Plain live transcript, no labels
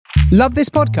Love this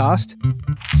podcast?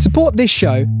 Support this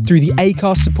show through the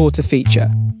Acast supporter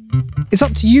feature. It's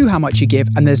up to you how much you give,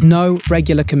 and there's no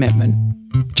regular commitment.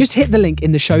 Just hit the link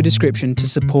in the show description to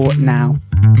support now.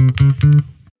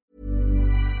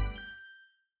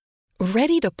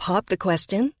 Ready to pop the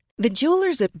question? The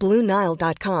jewelers at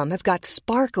BlueNile.com have got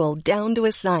sparkle down to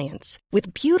a science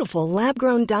with beautiful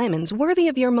lab-grown diamonds worthy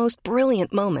of your most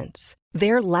brilliant moments.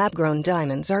 Their lab-grown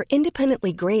diamonds are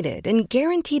independently graded and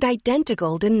guaranteed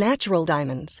identical to natural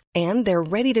diamonds, and they're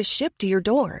ready to ship to your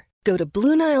door. Go to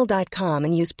BlueNile.com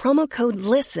and use promo code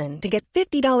LISTEN to get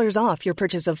 $50 off your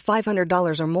purchase of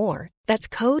 $500 or more. That's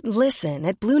code LISTEN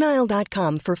at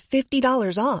BlueNile.com for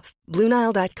 $50 off.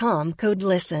 BlueNile.com, code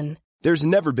LISTEN. There's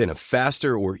never been a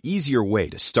faster or easier way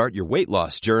to start your weight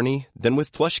loss journey than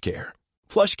with PlushCare.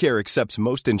 PlushCare accepts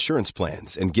most insurance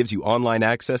plans and gives you online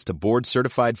access to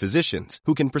board-certified physicians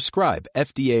who can prescribe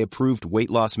FDA-approved weight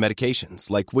loss medications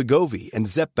like Wegovy and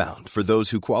Zepbound for those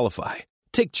who qualify.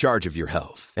 Take charge of your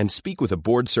health and speak with a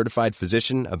board-certified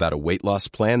physician about a weight loss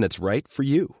plan that's right for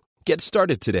you. Get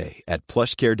started today at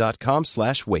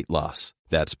plushcare.com/weight-loss.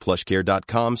 That's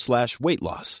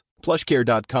plushcare.com/weight-loss.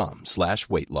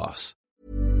 plushcare.com/weight-loss.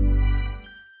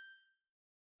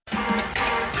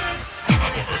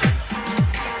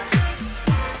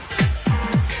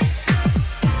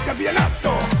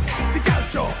 Campionato di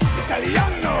calcio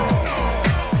italiano.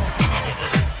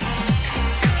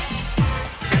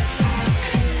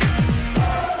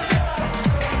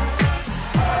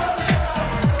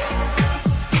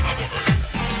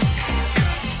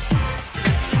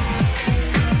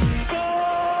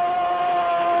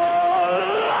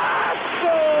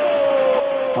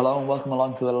 Hello and welcome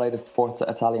along to the latest Forza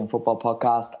Italian football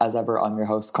podcast. As ever, I'm your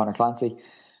host, Conor Clancy.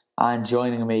 And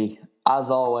joining me,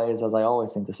 as always, as I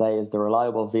always seem to say, is the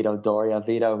reliable Vito Doria.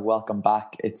 Vito, welcome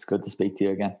back. It's good to speak to you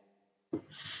again.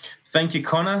 Thank you,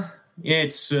 Conor. Yeah,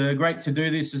 it's great to do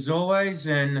this as always.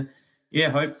 And yeah,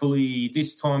 hopefully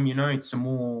this time, it's a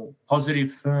more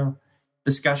positive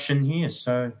discussion here.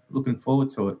 So looking forward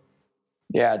to it.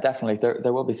 Yeah, definitely.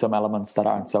 There will be some elements that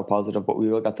aren't so positive, but we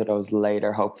will get to those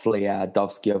later. Hopefully,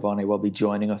 Dov Schiavone will be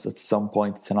joining us at some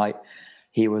point tonight.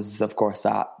 He was, of course,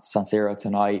 at San Siro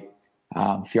tonight,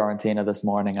 Fiorentina this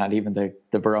morning, and even the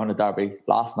Verona derby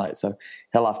last night. So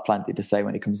he'll have plenty to say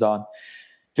when he comes on.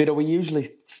 Vito, we usually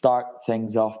start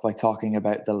things off by talking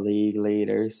about the league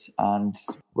leaders, and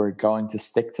we're going to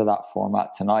stick to that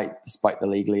format tonight, despite the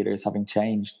league leaders having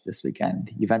changed this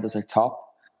weekend. Juventus are top.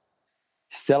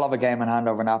 Still have a game in hand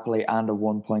over Napoli and a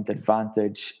 1-point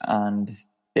advantage, and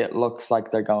it looks like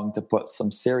they're going to put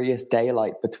some serious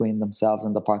daylight between themselves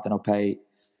and the Partenopei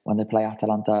when they play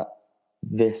Atalanta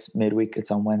this midweek.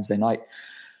 It's on Wednesday night.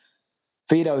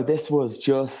 Vito, this was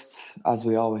just, as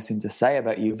we always seem to say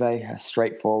about Juve, a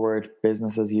straightforward,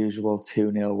 business as usual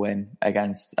 2-0 win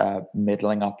against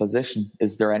middling opposition.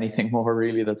 Is there anything more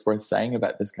really that's worth saying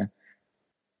about this game?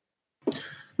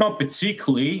 Not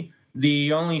particularly.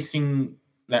 The only thing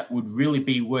that would really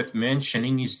be worth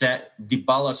mentioning is that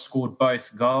Dybala scored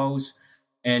both goals,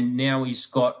 and now he's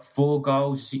got 4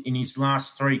 goals in his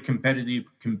last 3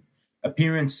 competitive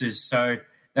appearances. So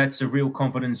that's a real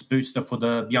confidence booster for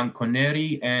the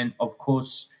Bianconeri, and of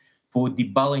course for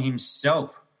Dybala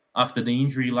himself. After the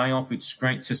injury layoff, it's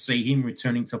great to see him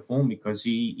returning to form because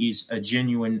he is a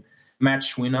genuine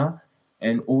match winner.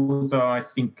 And although I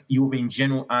think Juve in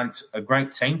general aren't a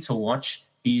great team to watch,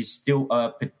 he's still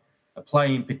a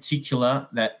player in particular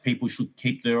that people should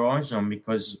keep their eyes on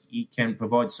because he can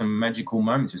provide some magical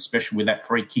moments, especially with that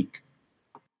free kick.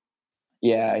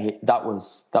 Yeah, that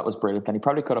was brilliant. And he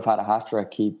probably could have had a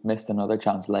hat-trick. He missed another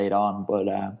chance late on, but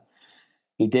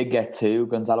he did get 2.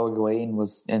 Gonzalo Higuain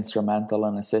was instrumental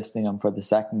in assisting him for the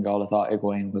second goal. I thought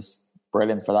Higuain was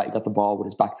brilliant for that. He got the ball with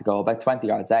his back to goal, about 20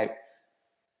 yards out.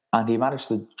 And he managed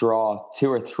to draw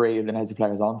 2 or 3 of the Udinese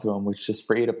players onto him, which just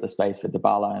freed up the space for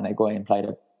Dybala. And Higuain played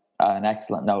an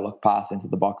excellent no-look pass into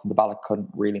the box, and Dybala couldn't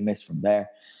really miss from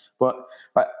there. But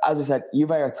as we said,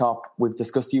 Juve are top. We've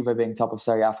discussed Juve being top of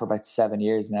Serie A for about 7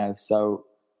 years now, so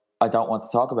I don't want to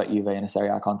talk about Juve in a Serie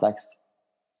A context.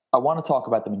 I want to talk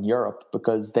about them in Europe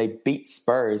because they beat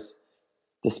Spurs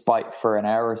despite for an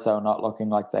hour or so not looking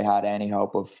like they had any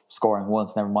hope of scoring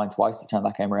once, never mind twice to turn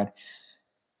that game around.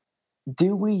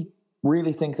 Do we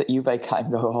really think that Juve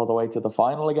can go all the way to the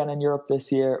final again in Europe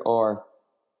this year, or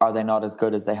are they not as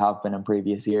good as they have been in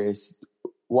previous years?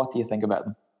 What do you think about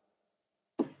them?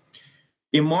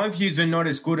 In my view, they're not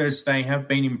as good as they have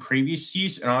been in previous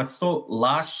years, and I thought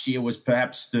last year was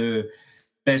perhaps the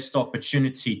best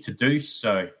opportunity to do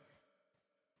so.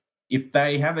 If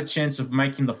they have a chance of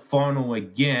making the final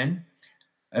again,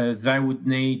 They would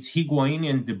need Higuain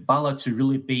and Dybala to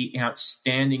really be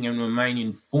outstanding and remain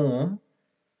in form.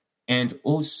 And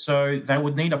also, they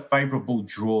would need a favourable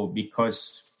draw,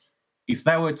 because if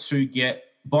they were to get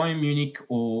Bayern Munich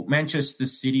or Manchester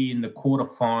City in the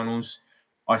quarterfinals,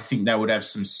 I think they would have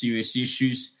some serious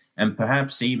issues. And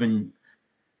perhaps even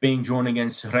being drawn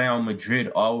against Real Madrid,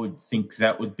 I would think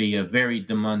that would be a very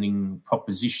demanding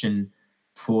proposition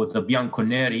for the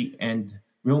Bianconeri. And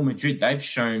Real Madrid, they've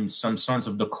shown some signs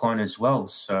of decline as well.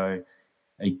 So,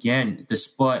 again,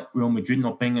 despite Real Madrid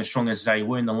not being as strong as they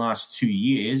were in the last 2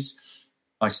 years,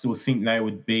 I still think they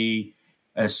would be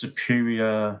a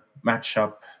superior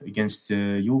matchup against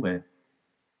Juve.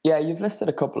 Yeah, you've listed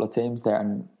a couple of teams there,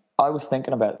 and I was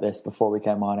thinking about this before we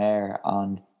came on air,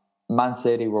 and Man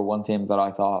City were one team that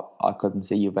I thought I couldn't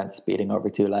see Juventus beating over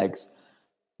two legs.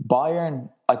 Bayern,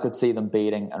 I could see them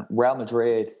beating, and Real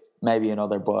Madrid, maybe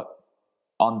another, but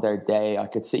on their day, I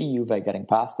could see Juve getting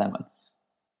past them. And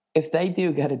if they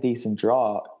do get a decent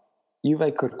draw,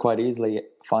 Juve could quite easily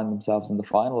find themselves in the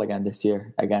final again this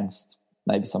year against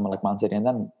maybe someone like Man City. And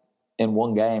then in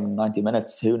one game, 90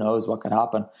 minutes, who knows what could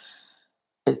happen.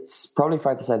 It's probably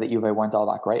fair to say that Juve weren't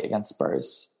all that great against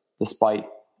Spurs, despite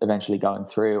eventually going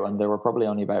through. And there were probably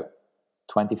only about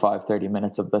 25, 30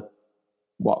 minutes of the,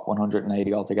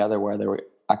 180 altogether where they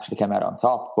actually came out on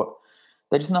top. But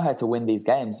they just know how to win these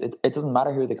games. It doesn't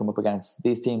matter who they come up against.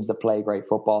 These teams that play great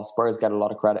football, Spurs get a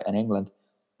lot of credit in England,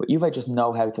 but Juve just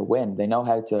know how to win. They know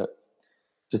how to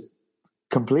just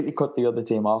completely cut the other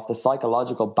team off. The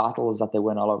psychological battles that they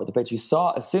win all over the pitch. You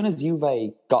saw as soon as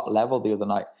Juve got level the other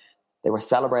night, they were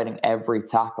celebrating every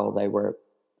tackle.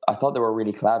 I thought they were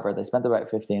really clever. They spent about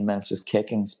 15 minutes just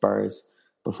kicking Spurs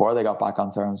before they got back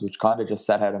on terms, which kind of just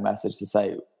set out a message to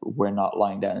say, we're not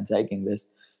lying down and taking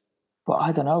this. But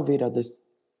I don't know, Vito.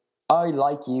 I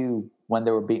like you when they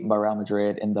were beaten by Real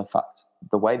Madrid in the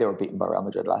way they were beaten by Real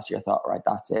Madrid last year. I thought, right,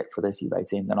 that's it for this Juve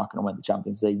team. They're not going to win the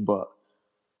Champions League. But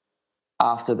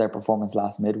after their performance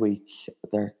last midweek,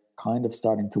 they're kind of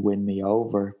starting to win me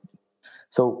over.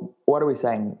 So what are we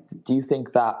saying? Do you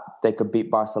think that they could beat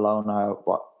Barcelona,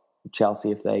 Chelsea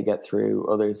if they get through,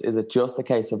 others? Is it just a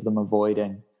case of them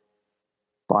avoiding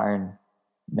Bayern,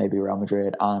 maybe Real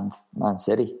Madrid and Man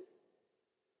City?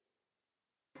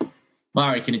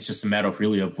 I reckon it's just a matter of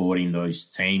really avoiding those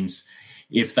teams.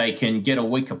 If they can get a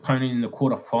weak opponent in the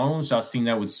quarterfinals, I think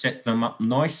that would set them up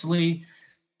nicely.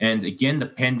 And again,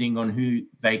 depending on who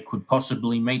they could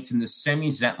possibly meet in the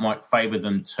semis, that might favour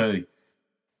them too.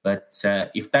 But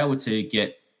if they were to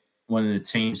get one of the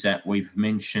teams that we've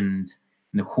mentioned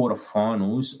in the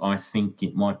quarterfinals, I think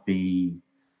it might be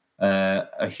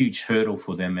a huge hurdle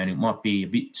for them, and it might be a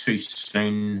bit too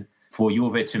soon for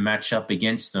Juve to match up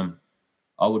against them.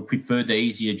 I would prefer the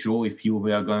easier draw if Juve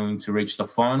are going to reach the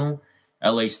final.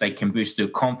 At least they can boost their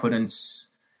confidence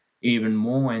even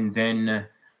more, and then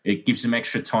it gives them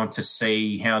extra time to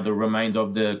see how the remainder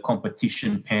of the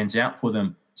competition pans out for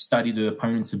them. Study the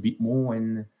opponents a bit more,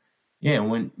 and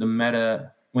when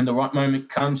the right moment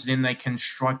comes, then they can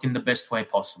strike in the best way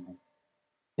possible.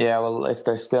 Yeah, well, if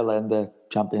they're still in the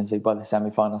Champions League by the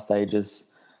semi-final stages,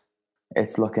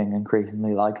 it's looking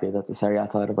increasingly likely that the Serie A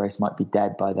title race might be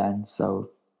dead by then. So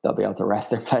they'll be able to rest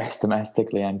their players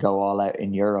domestically and go all out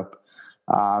in Europe.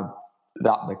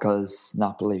 That because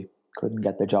Napoli couldn't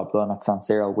get the job done at San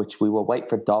Siro, which we will wait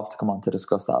for Dov to come on to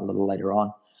discuss that a little later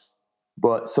on.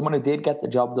 But someone who did get the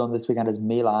job done this weekend is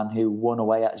Milan, who won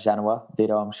away at Genoa.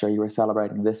 Vito, I'm sure you were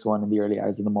celebrating this one in the early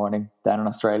hours of the morning down in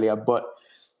Australia. But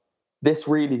this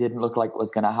really didn't look like it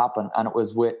was going to happen. And it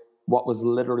was with what was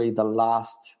literally the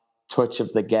last touch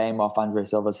of the game off Andre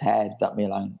Silva's head that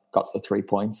Milan got the 3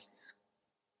 points.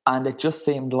 And it just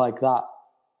seemed like that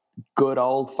good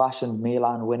old-fashioned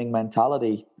Milan winning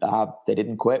mentality. They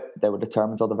didn't quit. They were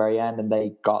determined till the very end, and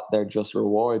they got their just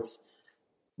rewards.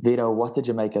 Vito, what did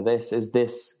you make of this? Is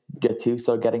this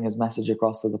Gattuso getting his message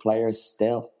across to the players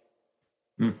still?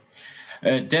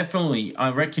 Definitely. I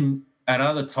reckon at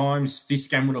other times this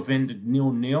game would have ended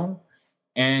 0-0.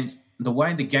 And the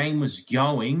way the game was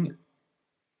going,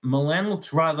 Milan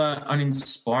looked rather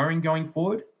uninspiring going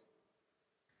forward.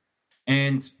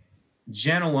 And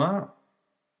Genoa,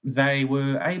 they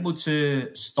were able to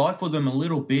stifle them a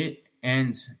little bit.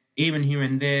 And even here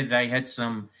and there, they had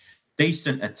some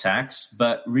decent attacks,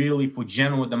 but really for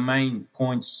Genoa, the main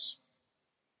points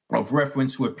of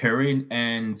reference were Perin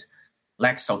and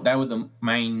Laxalt. They were the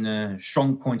main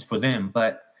strong points for them.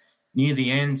 But near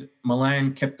the end,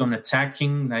 Milan kept on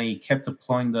attacking. They kept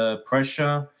applying the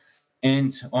pressure.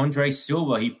 And Andre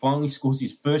Silva, he finally scores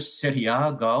his first Serie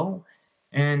A goal.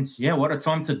 And, what a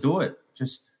time to do it.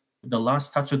 Just the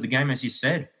last touch of the game, as you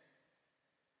said.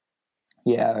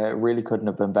 Yeah, it really couldn't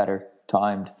have been better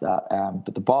timed. That,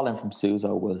 but the ball in from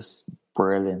Suso was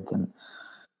brilliant, and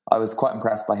I was quite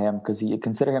impressed by him because you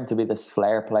consider him to be this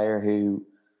flair player who,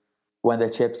 when the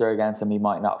chips are against him, he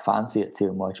might not fancy it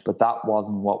too much. But that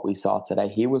wasn't what we saw today.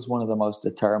 He was one of the most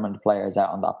determined players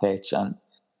out on that pitch, and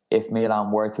if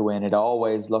Milan were to win, it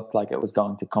always looked like it was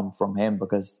going to come from him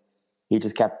because he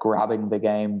just kept grabbing the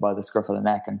game by the scruff of the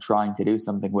neck and trying to do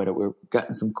something with it. We're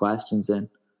getting some questions in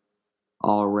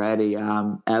already.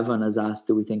 Evan has asked,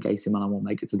 do we think AC Milan will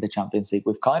make it to the Champions League?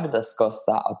 We've kind of discussed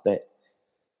that a bit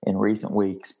in recent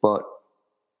weeks, but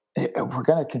we're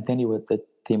going to continue with the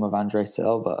team of Andre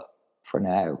Silva for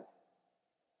now.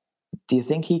 Do you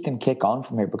think he can kick on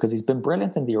from here? Because he's been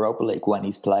brilliant in the Europa League when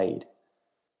he's played,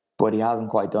 but he hasn't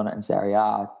quite done it in Serie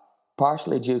A,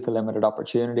 partially due to limited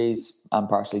opportunities and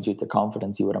partially due to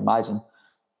confidence, you would imagine.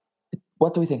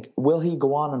 What do we think? Will he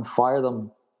go on and fire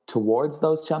them towards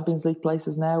those Champions League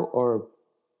places now, or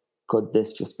could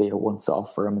this just be a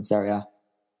once-off for him in Serie A?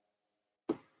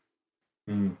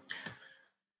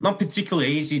 Not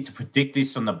particularly easy to predict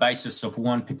this on the basis of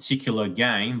one particular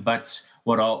game, but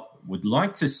what I would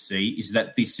like to see is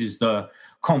that this is the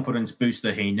confidence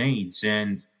booster he needs.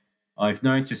 And I've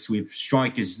noticed with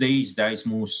strikers these days,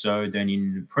 more so than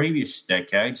in previous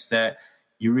decades, that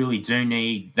you really do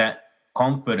need that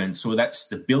confidence or that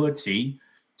stability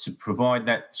to provide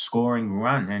that scoring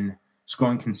run and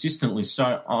scoring consistently.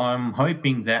 So I'm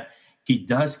hoping that he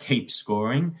does keep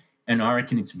scoring, and I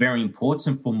reckon it's very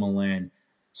important for Milan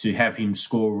to have him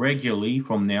score regularly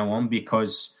from now on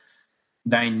because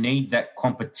they need that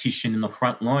competition in the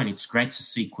front line. It's great to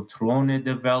see Cutrone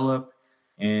develop,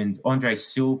 and Andre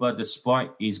Silva,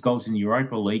 despite his goals in the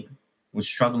Europa League, was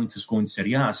struggling to score in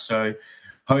Serie A. So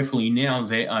hopefully now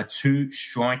there are two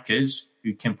strikers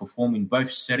who can perform in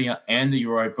both Serie A and the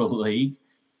Europa League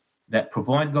that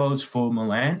provide goals for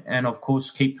Milan and, of course,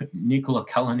 keep Nikola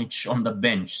Kalinic on the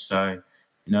bench. So,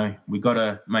 we got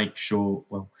to make sure,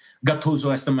 Gattuso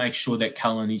has to make sure that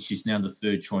Kalinic is now the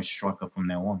third choice striker from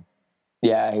now on.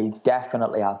 Yeah, he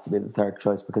definitely has to be the third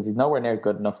choice because he's nowhere near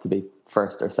good enough to be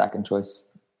first or second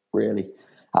choice, really.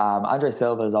 Andre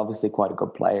Silva is obviously quite a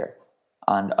good player,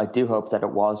 and I do hope that it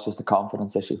was just a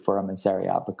confidence issue for him in Serie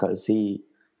A because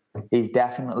he's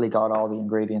definitely got all the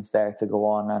ingredients there to go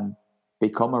on and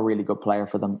become a really good player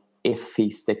for them if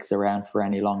he sticks around for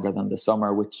any longer than the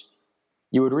summer, which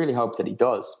you would really hope that he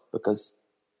does because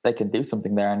they can do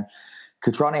something there. And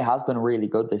Cutrone has been really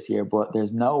good this year, but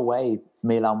there's no way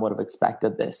Milan would have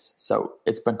expected this. So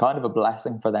it's been kind of a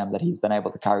blessing for them that he's been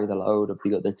able to carry the load of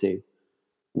the other two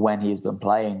when he's been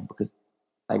playing because,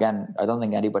 again, I don't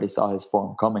think anybody saw his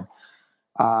form coming.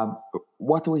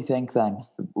 What do we think then?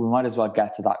 We might as well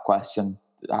get to that question.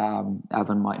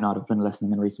 Evan might not have been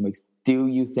listening in recent weeks. Do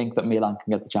you think that Milan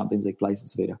can get the Champions League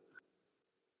places, Vito?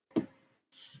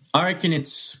 I reckon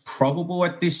it's probable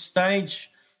at this stage,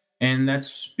 and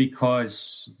that's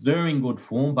because they're in good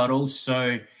form, but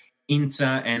also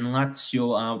Inter and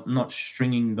Lazio are not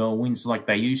stringing the wins like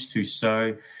they used to.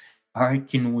 So I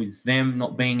reckon with them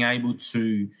not being able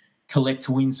to collect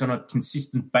wins on a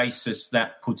consistent basis,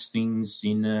 that puts things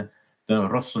in the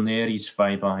Rossoneri's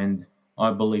favour, and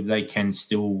I believe they can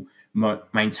still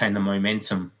maintain the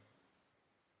momentum.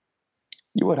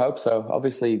 You would hope so.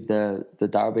 Obviously, the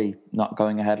derby not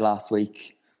going ahead last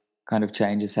week kind of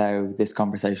changes how this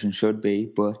conversation should be,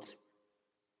 but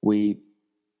we'll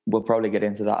probably get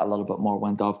into that a little bit more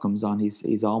when Dov comes on.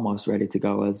 He's almost ready to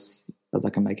go as I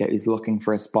can make out. He's looking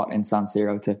for a spot in San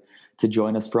Siro to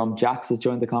join us from. Jax has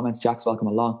joined the comments. Jax, welcome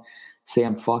along.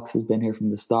 CM Fox has been here from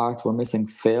the start. We're missing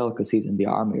Phil because he's in the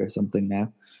army or something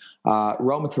now.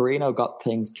 Roma Torino got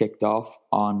things kicked off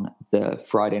on the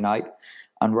Friday night,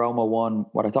 and Roma won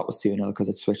what I thought was 2-0 because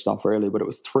it switched off early, but it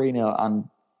was 3-0, and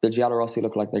the Giallorossi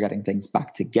look like they're getting things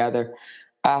back together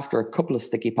after a couple of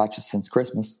sticky patches since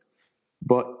Christmas.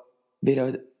 But,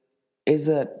 Vito, is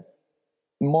it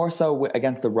more so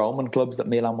against the Roman clubs that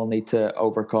Milan will need to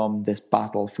overcome this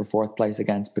battle for fourth place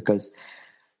against? Because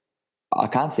I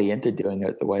can't see Inter doing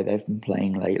it the way they've been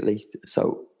playing lately.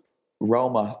 So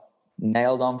Roma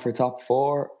nailed on for top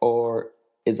four, or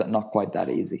is it not quite that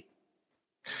easy?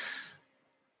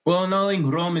 Well,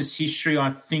 knowing Roma's history, I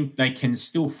think they can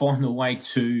still find a way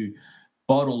to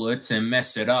bottle it and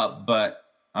mess it up. But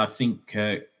I think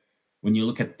when you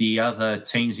look at the other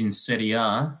teams in Serie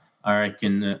A, I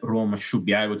reckon Roma should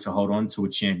be able to hold on to a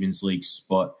Champions League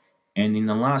spot. And in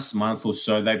the last month or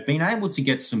so, they've been able to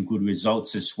get some good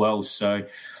results as well. So,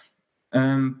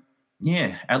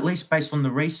 at least based on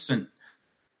the recent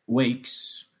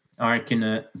weeks, I reckon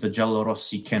the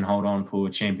Giallorossi can hold on for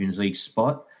a Champions League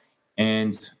spot.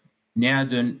 And now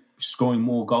the scoring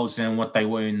more goals than what they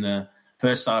were in the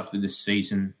first half of the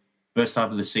season. First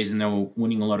half of the season, they were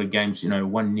winning a lot of games,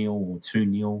 1-0 or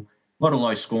 2-0, a lot of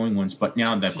low-scoring ones. But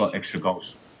now they've got extra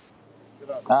goals.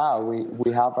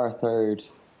 We have our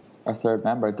third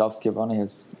member, Dov Schiavone,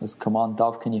 has come on.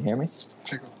 Dov, can you hear me?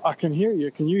 I can hear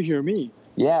you. Can you hear me?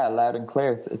 Yeah, loud and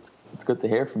clear. It's good to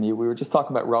hear from you. We were just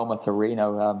talking about Roma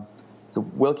Torino. So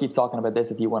we'll keep talking about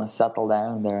this if you want to settle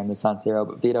down there in the San Siro.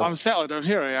 But Vito, I'm settled down.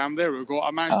 Here I am. There we go.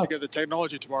 I managed to get the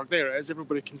technology to work. There it is.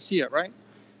 Everybody can see it, right?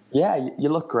 Yeah, you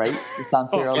look great. The San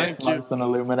Siro looks nice and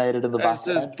illuminated in the background.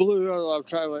 It says blue. I'm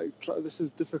trying this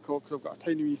is difficult because I've got a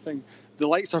tiny wee thing. The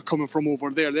lights are coming from over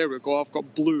there. There we go. I've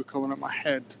got blue coming at my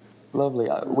head. Lovely.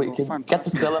 We can get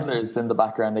the cylinders in the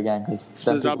background again.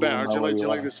 So is that better? Do you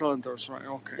like the cylinders? Right,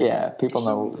 okay. Yeah, people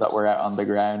know that we're out on the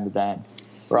ground then.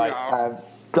 Right. Yeah.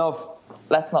 Dov,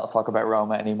 let's not talk about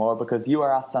Roma anymore because you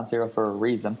are at San Siro for a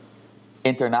reason.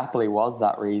 Inter Napoli was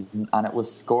that reason, and it was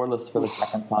scoreless for the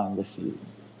second time this season.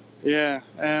 Yeah.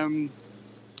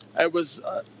 It was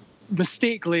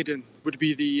mistake-laden would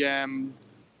be the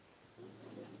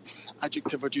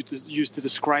adjective I'd use to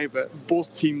describe it.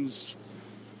 Both teams...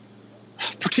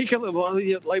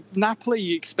 Particularly, like Napoli,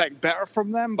 you expect better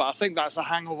from them, but I think that's a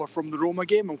hangover from the Roma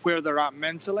game and where they're at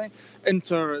mentally.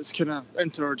 Inter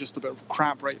are just a bit of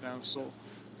crap right now, so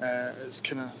it's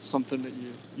kind of something that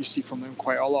you see from them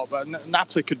quite a lot. But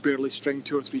Napoli could barely string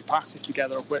 2 or 3 passes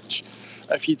together, which,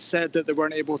 if you'd said that they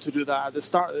weren't able to do that at the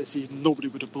start of the season, nobody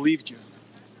would have believed you.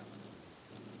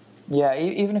 Yeah,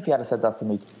 even if you had said that to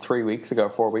me 3 weeks ago,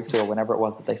 4 weeks ago, whenever it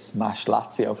was that they smashed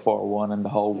Lazio 4-1 and the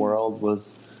whole world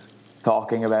was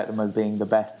talking about them as being the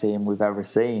best team we've ever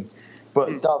seen.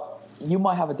 But Dov, you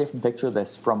might have a different picture of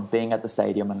this from being at the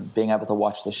stadium and being able to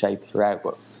watch the shape throughout.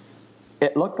 But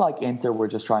it looked like Inter were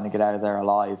just trying to get out of there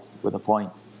alive with a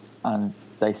point. And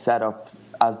they set up,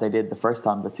 as they did the first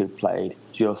time the two played,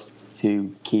 just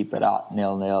to keep it at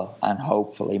 0-0 and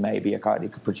hopefully maybe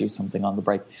Icardi could produce something on the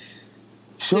break.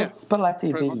 Should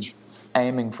Spalletti be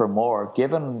aiming for more,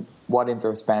 given what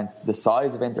Inter spent, the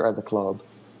size of Inter as a club,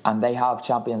 and they have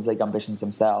Champions League ambitions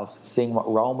themselves, seeing what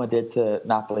Roma did to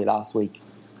Napoli last week?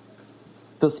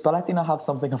 Does Spalletti not have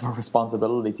something of a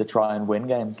responsibility to try and win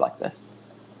games like this?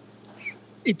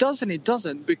 It does and it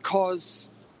doesn't,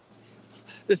 because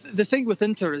the thing with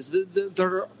Inter is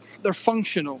that they're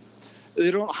functional. They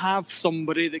don't have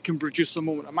somebody that can produce a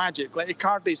moment of magic. Like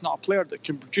Icardi's not a player that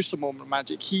can produce a moment of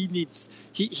magic.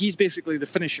 He's basically the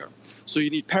finisher. So you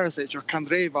need Perisic or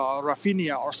Candreva or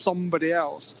Rafinha or somebody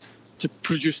else to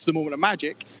produce the moment of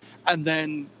magic, and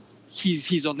then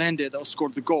he's on the end that'll score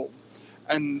the goal.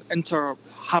 And Inter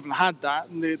haven't had that,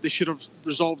 and they should have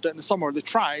resolved it in the summer. They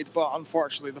tried, but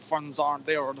unfortunately the funds aren't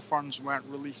there, or the funds weren't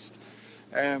released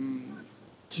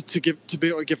to be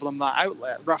able to give them that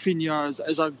outlet. Rafinha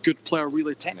is a good player,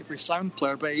 really technically sound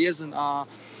player, but he isn't a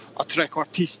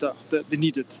trequartista that they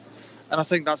needed. And I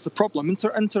think that's the problem.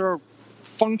 Inter are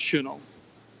functional,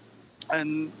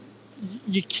 and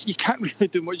you can't really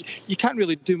do much. You can't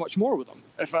really do much more with them.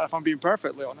 If I'm being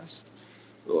perfectly honest,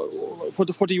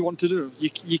 what do you want to do?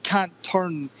 You can't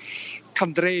turn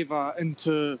Candreva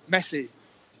into Messi.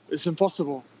 It's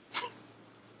impossible.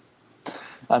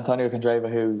 Antonio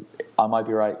Candreva, who I might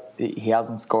be right, he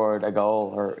hasn't scored a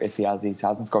goal, or if he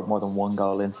hasn't scored more than 1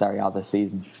 goal in Serie A this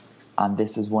season. And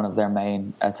this is one of their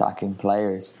main attacking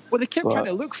players. Well, they kept trying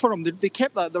to look for him. They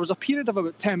kept that. There was a period of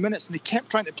about 10 minutes, and they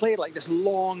kept trying to play like this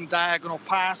long diagonal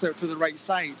pass out to the right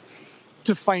side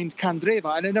to find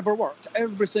Candreva, and it never worked.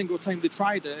 Every single time they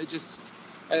tried it,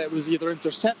 it was either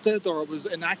intercepted or it was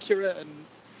inaccurate. And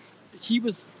he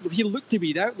looked to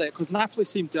be the outlet, because Napoli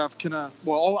seemed to have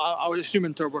I would assume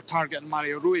Inter were targeting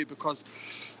Mario Rui,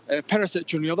 because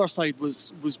Perisic on the other side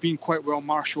was being quite well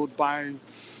marshalled by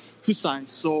Hussein.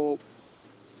 So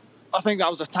I think that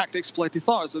was a tactic Spalletti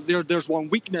thought, is that there's one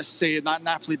weakness, say, in that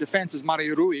Napoli defence is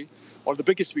Mario Rui, or the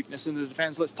biggest weakness in the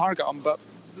defence, let's target him. But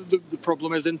the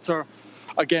problem is Inter,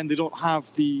 again, they don't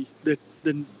have the bit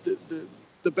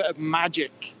of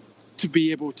magic to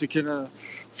be able to kind of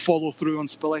follow through on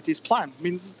Spalletti's plan. I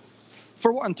mean,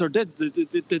 for what Inter did,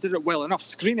 they did it well enough.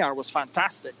 Skriniar was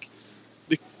fantastic.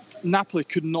 Napoli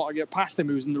could not get past him.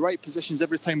 He was in the right positions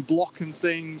every time, blocking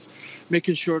things,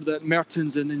 making sure that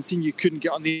Mertens and Insigne couldn't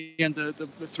get on the end of the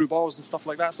through balls and stuff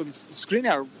like that. So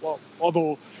Skriniar,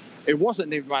 although it wasn't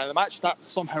named man of the match, that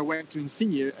somehow went to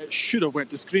Insigne. It should have went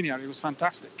to Skriniar. He was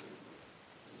fantastic.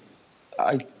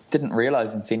 I didn't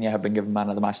realise Insigne had been given man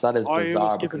of the match. That is bizarre. He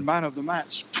was given man of the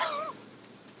match.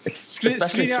 It's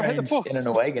especially strange in an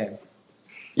away game.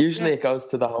 Usually it goes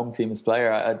to the home team's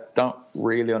player. I don't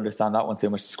really understand that one too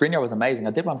much. Skriniar was amazing.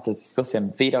 I did want to discuss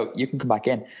him. Vito, you can come back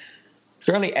in.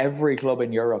 Surely every club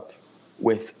in Europe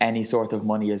with any sort of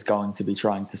money is going to be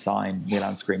trying to sign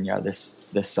Milan Skriniar this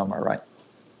summer, right?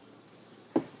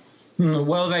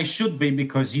 Well, they should be,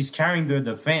 because he's carrying the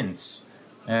defence.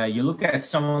 You look at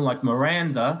someone like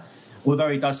Miranda, although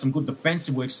he does some good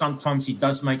defensive work, sometimes he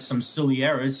does make some silly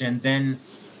errors, and then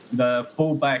the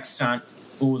fullbacks aren't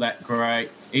all that great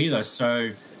either.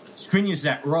 So Skriniar's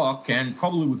that rock, and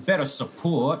probably with better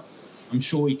support, I'm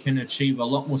sure he can achieve a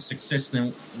lot more success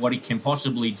than what he can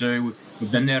possibly do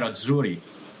with the Nerazzurri.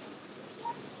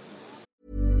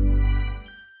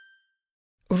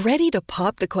 Ready to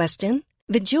pop the question?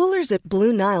 The jewelers at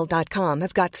BlueNile.com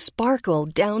have got sparkle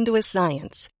down to a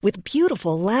science with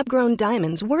beautiful lab-grown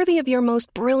diamonds worthy of your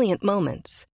most brilliant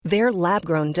moments. Their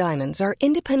lab-grown diamonds are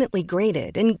independently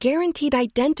graded and guaranteed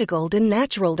identical to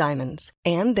natural diamonds,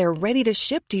 and they're ready to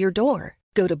ship to your door.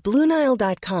 Go to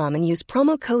BlueNile.com and use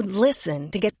promo code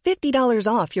LISTEN to get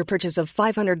 $50 off your purchase of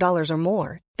 $500 or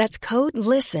more. That's code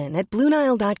LISTEN at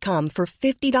BlueNile.com for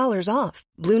 $50 off.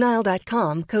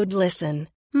 BlueNile.com, code LISTEN.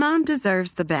 Mom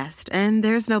deserves the best, and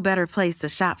there's no better place to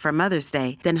shop for Mother's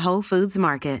Day than Whole Foods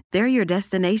Market. They're your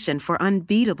destination for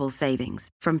unbeatable savings,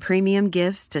 from premium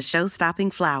gifts to show-stopping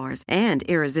flowers and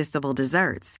irresistible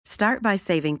desserts. Start by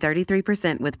saving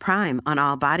 33% with Prime on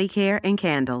all body care and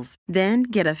candles. Then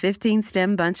get a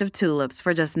 15-stem bunch of tulips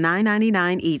for just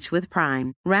 $9.99 each with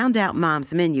Prime. Round out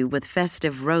Mom's menu with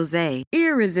festive rosé,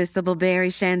 irresistible berry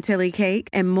chantilly cake,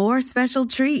 and more special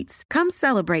treats. Come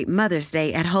celebrate Mother's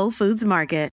Day at Whole Foods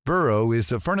Market. Burrow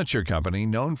is a furniture company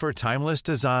known for timeless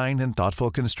design and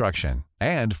thoughtful construction,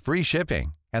 and free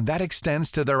shipping, and that extends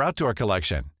to their outdoor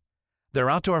collection. Their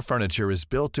outdoor furniture is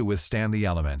built to withstand the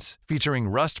elements, featuring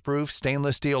rust-proof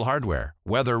stainless steel hardware,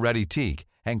 weather-ready teak,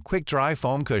 and quick-dry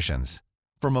foam cushions.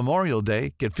 For Memorial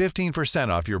Day, get 15%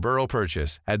 off your Burrow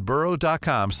purchase at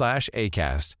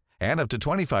burrow.com/ACAST, and up to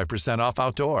 25% off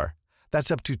outdoor. That's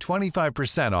up to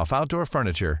 25% off outdoor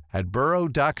furniture at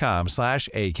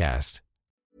burrow.com/ACAST.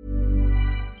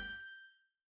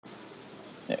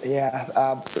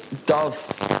 Yeah,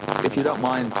 Dov, if you don't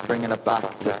mind bringing it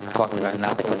back to talking about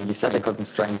Napoli, you said they couldn't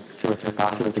string two or three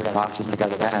passes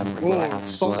together.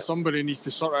 Somebody needs to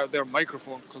sort out their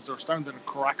microphone because they're sounding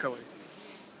crackly.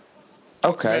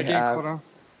 Okay,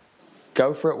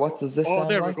 go for it. What does this sound like? Oh,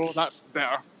 there we go. That's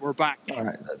better. We're back. All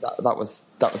right, that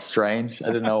was strange. I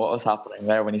didn't know what was happening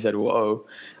there when he said "whoa."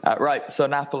 Right, so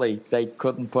Napoli, they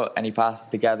couldn't put any passes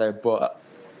together, but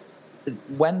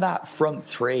when that front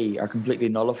three are completely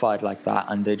nullified like that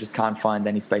and they just can't find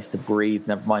any space to breathe,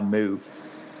 never mind move,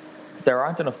 there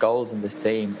aren't enough goals in this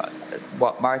team.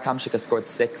 Marek Hamšík has scored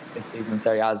 6 this season in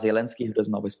Serie A. Zielinski, who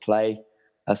doesn't always play,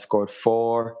 has scored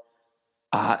 4.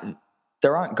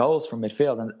 There aren't goals from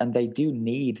midfield, and they do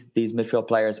need these midfield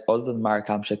players other than Marek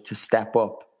Hamšík to step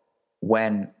up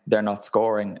when they're not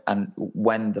scoring and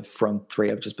when the front three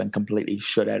have just been completely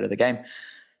shut out of the game.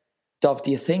 Dov,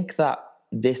 do you think that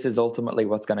this is ultimately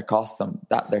what's going to cost them,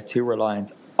 that they're too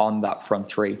reliant on that front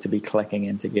three to be clicking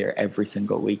into gear every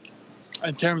single week?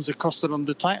 In terms of costing them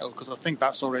the title, because I think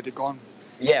that's already gone.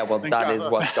 Yeah, well, that is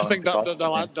what's going to cost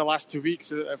them. The last 2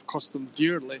 weeks have cost them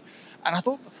dearly. And I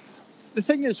thought, the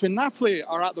thing is, when Napoli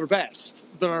are at their best,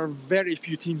 there are very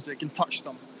few teams that can touch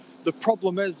them. The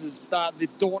problem is that they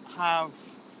don't have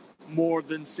more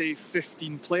than, say,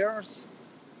 15 players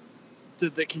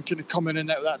that can kind of come in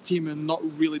and out of that team and not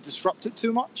really disrupt it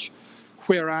too much.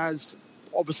 Whereas,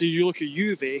 obviously, you look at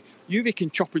Juve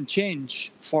can chop and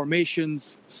change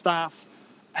formations, staff,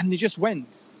 and they just win.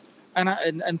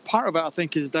 And part of it, I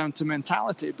think, is down to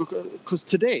mentality, because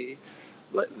today,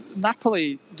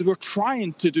 Napoli, they were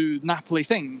trying to do Napoli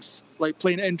things, like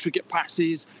playing intricate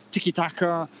passes,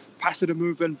 tiki-taka, passive and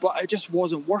moving, but it just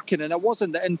wasn't working. And it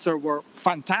wasn't that Inter were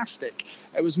fantastic.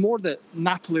 It was more that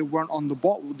Napoli weren't on the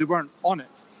ball. They weren't on it.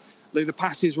 Like the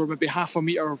passes were maybe half a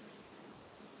metre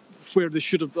where they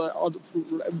should have,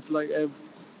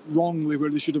 wrongly where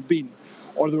they should have been.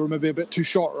 Or they were maybe a bit too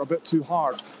short or a bit too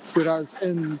hard. Whereas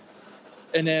in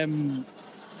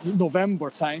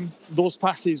November time, those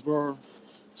passes were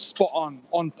spot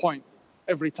on point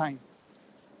every time.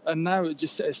 And now it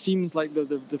seems like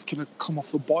they've kind of come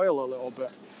off the boil a little bit,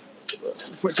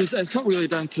 which is, it's not really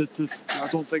down to I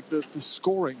don't think the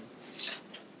scoring,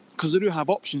 because they do have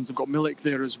options. They've got Milik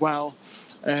there as well.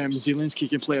 Zielinski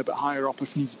can play a bit higher up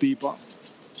if needs be, but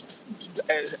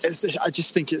I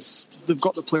just think they've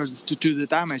got the players to do the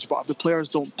damage. But if the players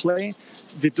don't play,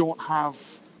 they don't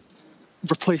have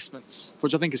replacements,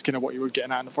 which I think is kind of what you were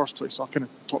getting at in the first place. So I kind of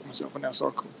talked myself in a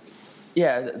circle.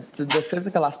 Yeah, the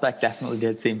physical aspect definitely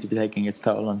did seem to be taking its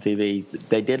toll on TV.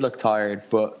 They did look tired,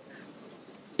 but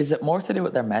is it more to do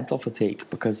with their mental fatigue?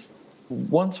 Because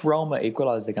once Roma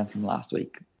equalised against them last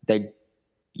week,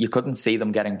 you couldn't see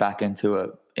them getting back into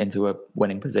a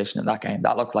winning position in that game.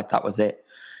 That looked like that was it.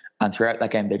 And throughout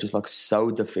that game, they just looked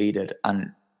so defeated.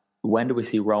 And when do we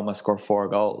see Roma score 4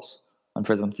 goals? And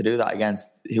for them to do that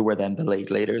against who were then the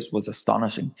league leaders was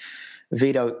astonishing.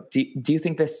 Vito, do you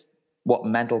think what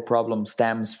mental problem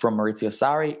stems from Maurizio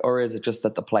Sarri, or is it just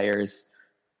that the players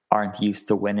aren't used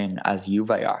to winning as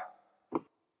Juve are?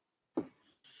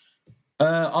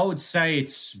 I would say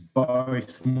it's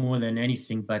both more than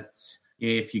anything, but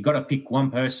if you got to pick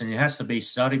one person, it has to be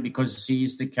Sarri because he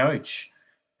is the coach.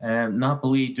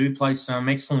 Napoli do play some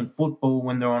excellent football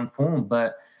when they're on form,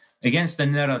 but against the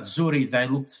Nerazzurri,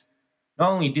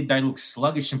 not only did they look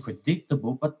sluggish and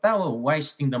predictable, but they were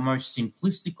wasting the most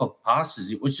simplistic of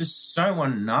passes. It was just so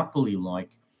un-Napoli-like.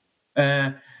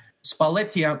 Spalletti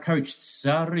outcoached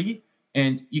Sarri,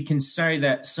 and you can say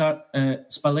that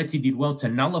Spalletti did well to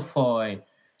nullify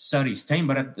Sarri's team,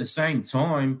 but at the same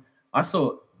time, I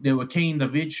thought there were key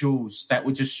individuals that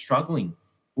were just struggling.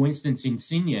 For instance,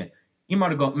 Insigne, he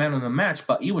might have got man of the match,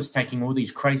 but he was taking all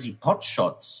these crazy pot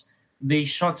shots. These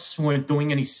shots weren't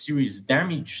doing any serious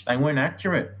damage. They weren't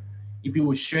accurate. If he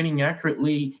was shooting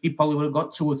accurately, he probably would have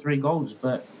got 2 or 3 goals.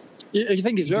 But you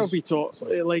think as well, Vito,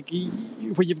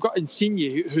 when you've got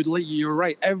Insigne, who like you're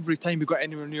right, every time he got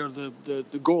anywhere near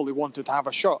the goal, he wanted to have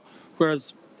a shot.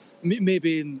 Whereas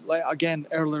maybe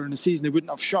earlier in the season, they wouldn't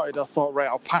have shot it. I thought, right,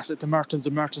 I'll pass it to Mertens,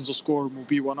 and Mertens will score, and we'll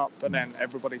be 1-up, and then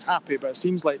everybody's happy. But it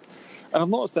seems like, and I've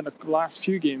noticed in the last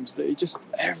few games that he just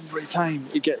every time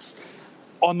he gets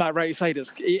on that right side,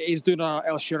 he's doing a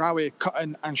El Shaarawy cut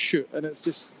in and shoot, and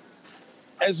it's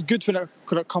good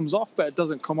when it comes off, but it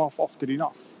doesn't come off often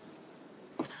enough.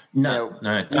 No,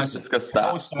 we've discussed that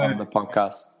on the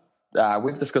podcast.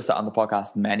 We've discussed that on the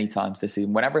podcast many times this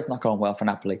season. Whenever it's not going well for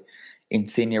Napoli,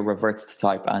 Insigne reverts to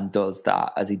type and does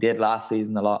that, as he did last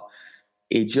season a lot.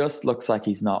 He just looks like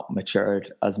he's not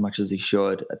matured as much as he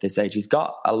should at this age. He's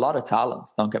got a lot of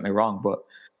talent, don't get me wrong, but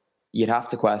you'd have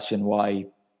to question why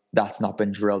that's not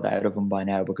been drilled out of him by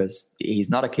now, because he's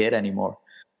not a kid anymore.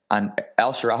 And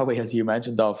El Shaarawy, as you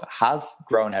mentioned, has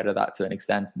grown out of that to an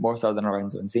extent, more so than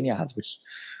Lorenzo Insigne has, which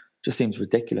just seems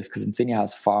ridiculous because Insigne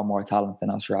has far more talent than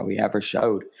El Shaarawy ever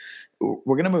showed.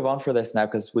 We're going to move on for this now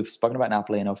because we've spoken about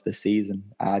Napoli enough this season.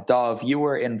 Dov, you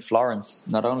were in Florence,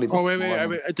 not only this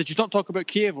wait. Did you not talk about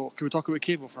Chievo? Can we talk about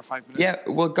Chievo for 5 minutes?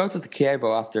 Yeah, we'll go to the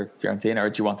Chievo after Fiorentina, or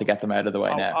do you want to get them out of the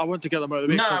way now? I want to get them out of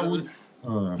the way.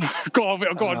 Go on,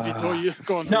 Vito.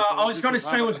 Go on. No, I was going to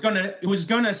say it was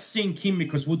going to sink in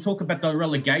because we'll talk about the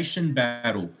relegation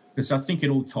battle, because I think it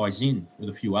all ties in with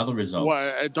a few other results.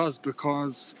 Well, it does,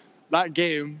 because that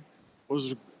game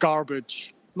was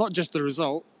garbage. Not just the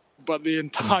result, but the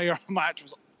entire match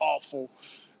was awful.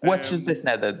 Which is this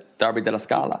now, the Derby della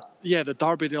Scala? Yeah, the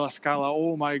Derby della Scala.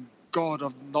 Oh my God,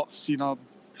 I've not seen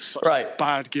such a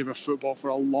bad game of football for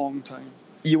a long time.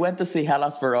 You went to see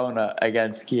Hellas Verona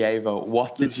against Chievo.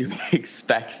 What did you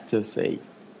expect to see?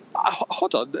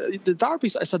 Hold on, the derby,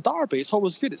 it's a derby. It's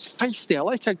always good. It's feisty. I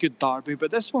like a good derby,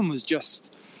 but this one was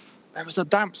it was a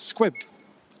damp squib.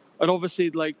 And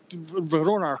obviously,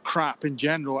 Verona are crap in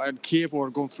general, and Chievo are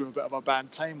going through a bit of a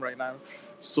bad time right now.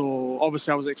 So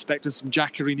obviously I was expecting some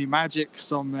Giaccherini magic,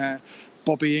 some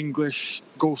Bobby English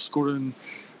goal-scoring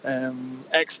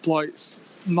exploits.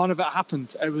 None of it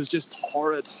happened. It was just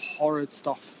horrid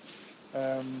stuff,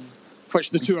 which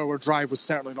the 2-hour drive was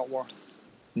certainly not worth.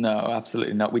 No,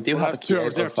 absolutely not. We do have a 2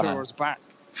 hours there, fan. 2 hours back.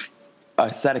 I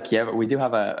said a Chievo. We do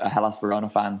have a Hellas Verona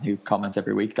fan who comments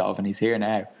every week, Dov, and he's here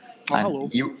now. Hello.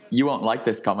 You won't like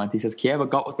this comment. He says, Chievo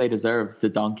got what they deserved, the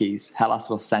donkeys. Hellas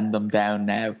will send them down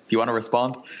now. Do you want to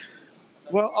respond?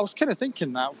 Well, I was kind of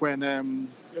thinking that when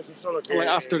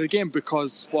after the game,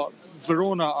 because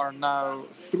Verona are now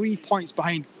 3 points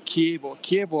behind Chievo.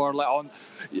 Chievo are on.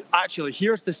 Actually,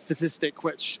 here's the statistic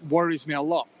which worries me a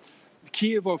lot.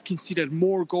 Chievo have conceded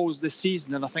more goals this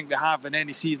season than I think they have in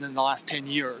any season in the last 10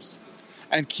 years.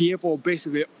 And Chievo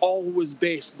basically always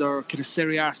base their kind of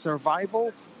Serie A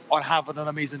survival on having an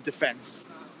amazing defence.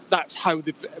 That's how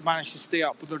they've managed to stay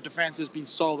up. But their defence has been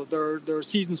solid. There are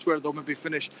seasons where they'll maybe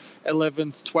finish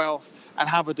 11th, 12th, and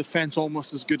have a defence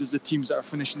almost as good as the teams that are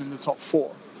finishing in the top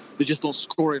 4. They just don't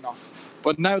score enough.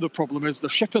 But now the problem is they're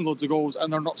shipping loads of goals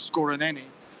and they're not scoring any,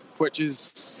 which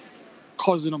is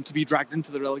causing them to be dragged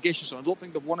into the relegation zone. I don't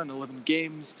think they've won in 11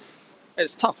 games.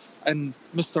 It's tough. And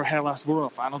Mr. Hellas Verona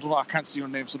fan, I can't see your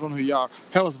name, so I don't know who you are.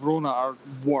 Hellas Verona are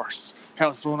worse.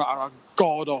 Hellas Verona are a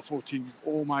god-awful team.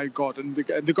 Oh my God. And they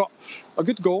got a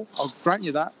good goal. I'll grant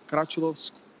you that.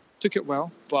 Caracciolo took it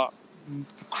well, but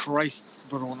Christ,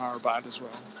 Verona are bad as well.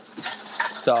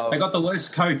 So they got the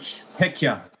worst coach,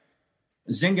 Pecchia.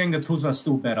 Zengen Gattuso are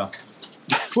still better.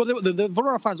 Well, the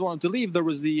Verona fans wanted to leave. There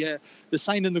was the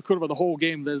sign in the curve of the whole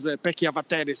game. There's Pecchia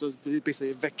Vateri, so it's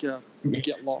basically Vecchia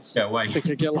get lost. Yeah, wait.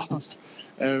 Pecchia get lost.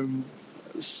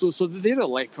 So they don't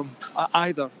like him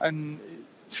either, and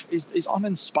it's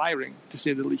uninspiring to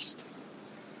say the least.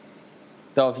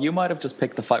 Dov, you might have just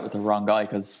picked the fight with the wrong guy,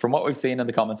 because from what we've seen in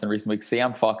the comments in recent weeks,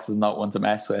 CM Fox is not one to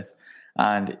mess with,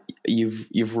 and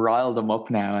you've riled him up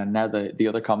now, and now the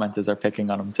other commenters are picking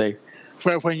on him too.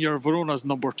 When you're Verona's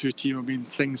number 2 team, I mean,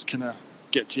 things kind of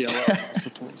get to you a little, I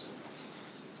suppose.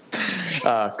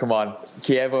 Come on.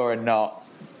 Chievo are not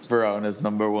Verona's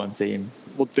number 1 team.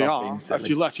 Well, they are.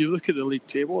 If you look at the league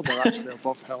table, they're actually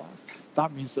above Hellas.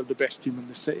 That means they're the best team in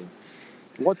the city.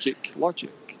 Logic.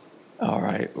 All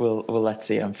right, we'll let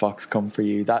CM Fox come for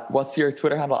you. What's your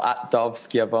Twitter handle?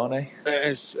 @DovSchiavone? It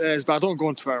is, but I don't go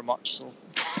on Twitter much, so...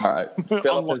 All right.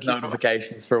 Fill up his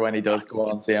notifications for when he does go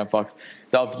on CM Fox.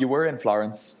 Dov, you were in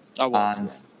Florence. I was. And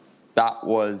that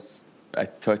was a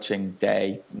touching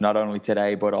day, not only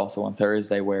today, but also on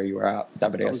Thursday, where you were at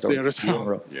Davide Astori's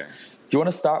funeral. Yes. Do you want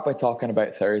to start by talking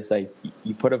about Thursday?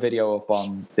 You put a video up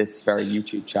on this very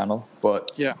YouTube channel,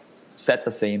 but set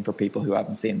the scene for people who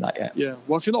haven't seen that yet. Yeah,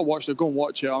 well, if you're not watching it, go and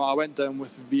watch it. I went down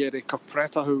with Vieri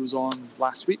Capretta, who was on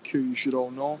last week, who you should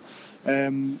all know.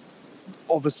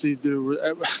 Obviously,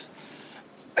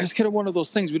 it's kind of one of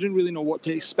those things. We didn't really know what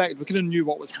to expect. We kind of knew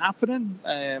what was happening,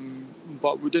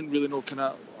 but we didn't really know kind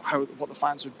of what the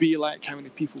fans would be like, how many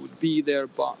people would be there.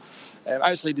 But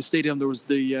outside the stadium, there was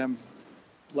the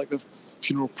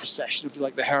funeral procession, if you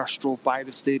like, the hearse drove by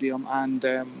the stadium, and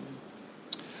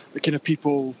the kind of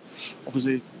people,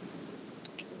 obviously.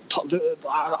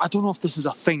 I don't know if this is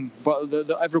a thing, but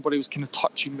everybody was kind of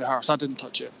touching the hearse. I didn't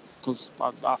touch it because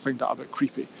I find that a bit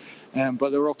creepy. But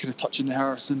they were all kind of touching the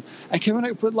hearse, and when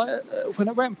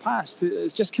it went past,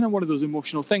 it's just kind of one of those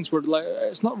emotional things where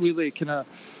it's not really kind of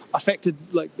affected.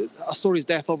 Like Astori's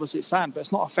death, obviously it's sad, but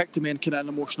it's not affected me in kind of an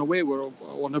emotional way where I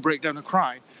want to break down and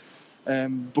cry,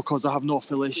 because I have no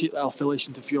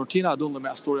affiliation to Fiorentina. I'd only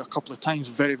met Astori a couple of times,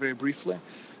 very very briefly,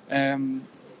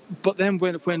 but then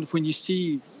when you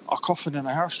see a coffin and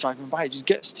a hearse driving by, it just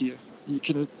gets to you. You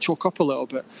kind of choke up a little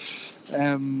bit.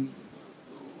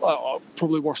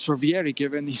 Probably worse for Vieri,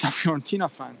 given he's a Fiorentina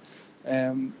fan.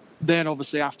 Then,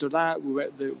 obviously, after that,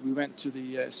 we went to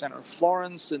the centre of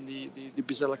Florence in the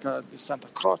Basilica di Santa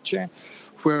Croce,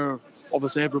 where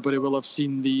obviously everybody will have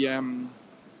seen the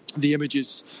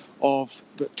images of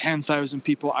the 10,000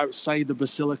 people outside the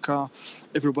Basilica,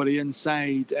 everybody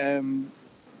inside. And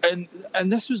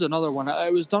this was another one.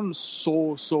 It was done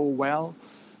so well.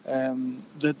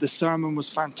 The sermon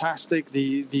was fantastic.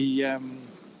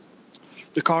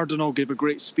 The Cardinal gave a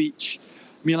great speech.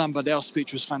 Milan Badel's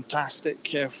speech was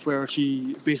fantastic, where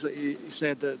he basically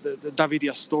said that the Davide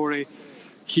Astori,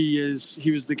 he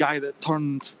was the guy that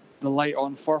turned the light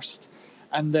on first,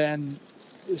 and then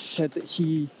said that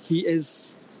he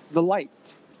is the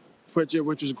light, which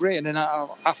was great. And then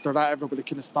after that, everybody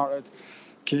kind of started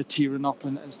tearing up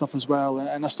and stuff as well.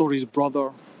 And Astori's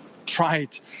brother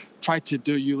tried to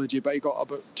do a eulogy, but he got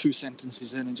about 2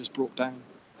 sentences in and just broke down,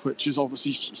 which is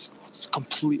obviously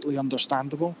completely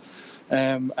understandable.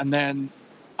 And then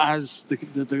as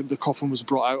the coffin was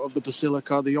brought out of the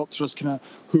Basilica, the ultras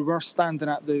who were standing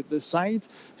at the side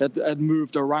had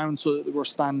moved around so that they were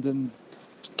standing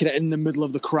kind of in the middle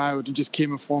of the crowd and just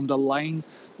came and formed a line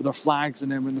with their flags.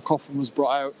 And then when the coffin was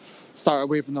brought out, started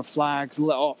waving their flags,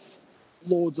 lit off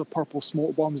loads of purple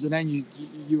smoke bombs, and then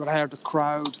you heard the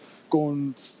crowd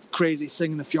going crazy,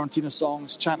 singing the Fiorentina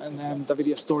songs, chanting Davide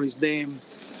Astori's name.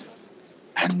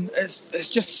 And it's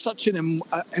just such an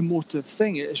emotive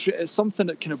thing. It's something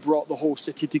that kind of brought the whole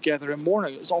city together in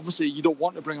mourning. It's obviously you don't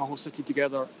want to bring a whole city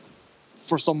together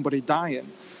for somebody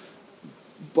dying,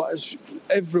 but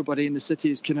everybody in the city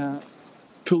is kind of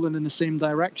pulling in the same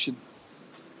direction.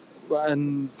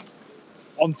 And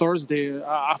on Thursday,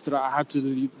 after that, I had to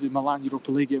do the Milan Europa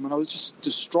League game, and I was just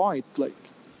destroyed, like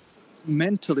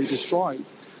mentally destroyed.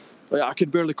 Like I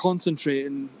could barely concentrate,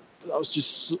 and I was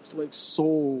just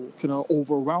so kind of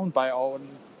overwhelmed by it all, and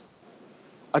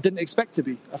I didn't expect to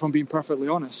be, if I'm being perfectly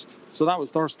honest. So that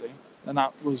was Thursday, and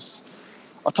that was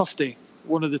a tough day.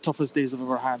 One of the toughest days I've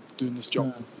ever had doing this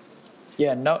job.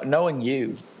 Yeah, knowing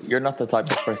you're not the type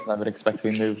of person I would expect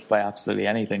to be moved by absolutely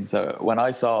anything. So when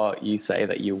I saw you say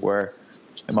that you were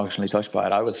emotionally touched by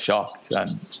it, I was shocked,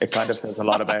 and it kind of says a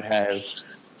lot about how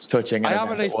touching. I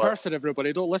am a nice person,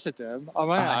 everybody. Don't listen to him.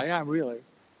 I am really.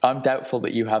 I'm doubtful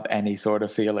that you have any sort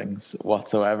of feelings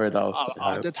whatsoever, though.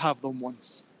 I did have them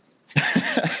once.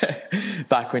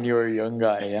 Back when you were a young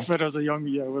guy, yeah? When I was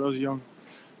young.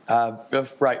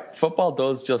 Right. Football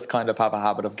does just kind of have a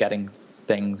habit of getting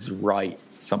things right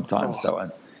sometimes,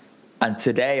 though. And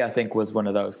today, I think, was one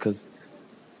of those, because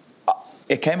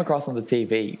it came across on the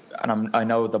TV, and I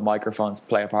know the microphones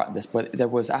play a part in this, but there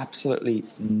was absolutely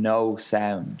no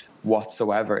sound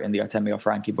whatsoever in the Artemio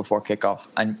Franchi before kickoff.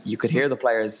 And you could hear the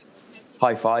players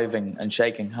high-fiving and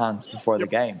shaking hands before the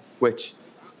game, which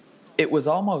it was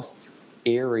almost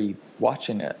eerie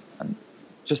watching it. And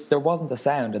just there wasn't a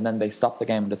sound, and then they stopped the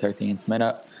game in the 13th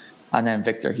minute. And then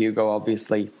Victor Hugo,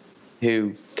 obviously,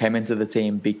 who came into the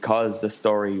team because the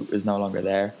story is no longer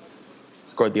there,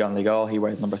 scored the only goal. He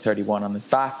wears number 31 on his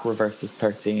back, reversed his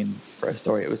 13 for a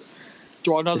story. It was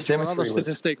another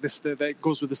statistic that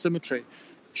goes with the symmetry.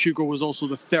 Hugo was also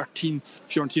the 13th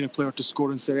Fiorentina player to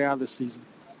score in Serie A this season.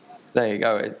 There you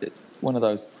go. One of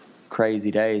those crazy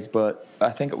days, but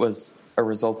I think it was a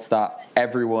result that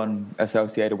everyone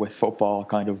associated with football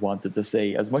kind of wanted to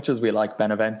see. As much as we like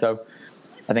Benevento,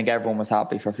 I think everyone was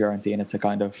happy for Fiorentina to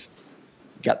kind of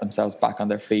get themselves back on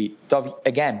their feet. Dov,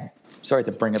 again, sorry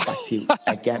to bring it back to you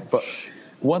again, but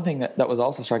one thing that was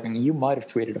also striking, you might have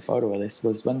tweeted a photo of this,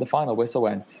 was when the final whistle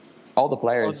went, all the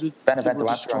players, Benevento and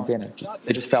Fiorentina,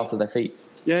 they just fell to their feet.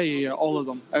 Yeah, all of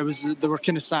them. They were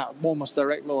kind of sat almost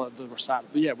directly, or they were sat,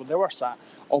 but they were sat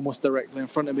almost directly in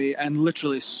front of me, and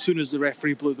literally as soon as the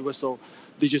referee blew the whistle,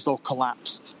 they just all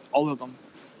collapsed, all of them.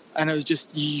 And it was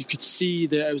just, you could see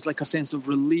that it was like a sense of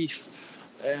relief,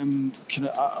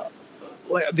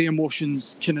 like the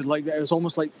emotions, kind of like that. It was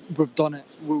almost like we've done it.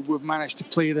 We've managed to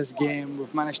play this game.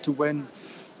 We've managed to win,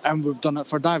 and we've done it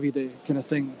for Davide, kind of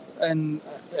thing. And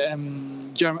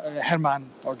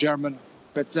German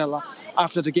Pezzella,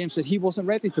 after the game, said he wasn't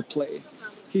ready to play.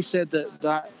 He said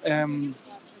that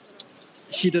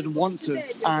he didn't want to,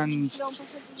 and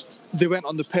they went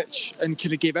on the pitch and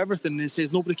kind of gave everything. And he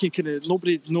says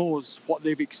nobody knows what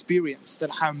they've experienced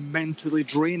and how mentally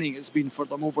draining it's been for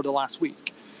them over the last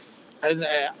week. And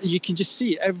you can just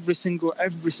see every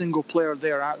single player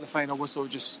there at the final whistle,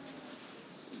 just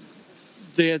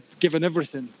they had given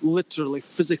everything, literally,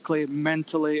 physically,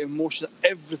 mentally, emotionally,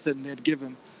 everything they had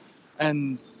given.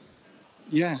 And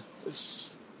yeah,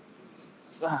 it's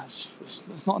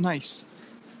not nice.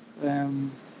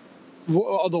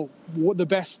 Although the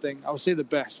best thing,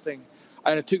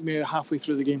 and it took me halfway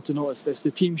through the game to notice this,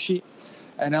 the team sheet.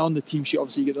 And on the team sheet,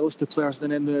 obviously, you get the list of players,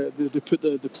 and then they put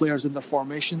the players in their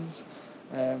formations.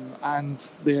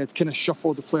 And they had kind of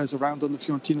shuffled the players around on the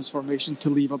Fiorentina's formation to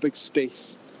leave a big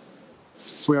space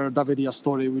where Davide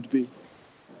Astori would be.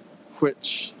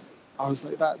 Which I was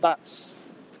like,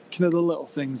 that's kind of the little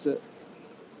things that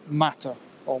matter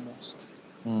almost.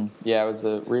 Yeah, it was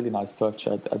a really nice touch.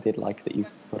 I did like that you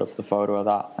put up the photo of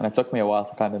that. And it took me a while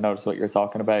to kind of notice what you were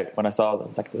talking about. When I saw it, it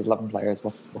was like, there's 11 players.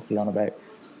 What's he on about?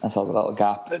 I saw the little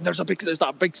gap. There's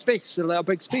that big space. There's a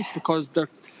big space because they're.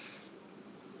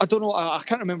 I don't know. I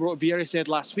can't remember what Vieri said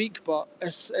last week, but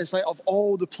it's like of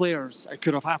all the players it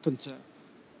could have happened to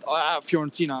at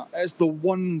Fiorentina, it's the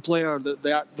one player that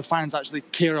the fans actually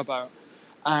care about,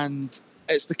 and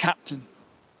it's the captain.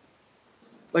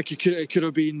 Like it could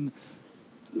have been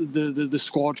the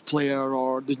squad player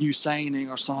or the new signing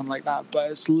or something like that,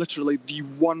 but it's literally the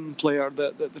one player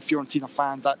that the Fiorentina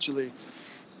fans actually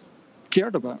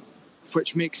cared about,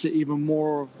 which makes it even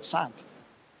more sad.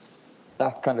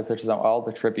 That kind of touches on all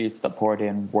the tributes that poured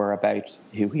in were about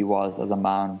who he was as a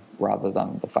man rather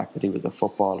than the fact that he was a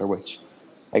footballer, which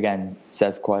again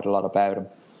says quite a lot about him.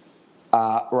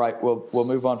 Right, we'll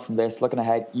move on from this. Looking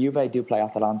ahead, Juve do play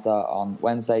Atalanta on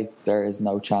Wednesday. There is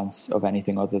no chance of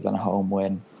anything other than a home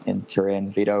win in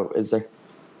Turin. Vito, is there?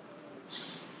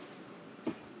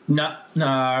 No,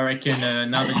 I reckon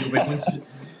another Juve win's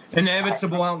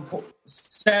inevitable.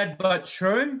 Sad but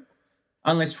true.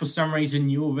 Unless for some reason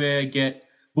Juve get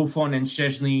Buffon and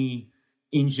Szczęsny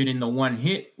injured in the one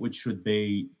hit, which would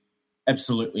be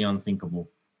absolutely unthinkable.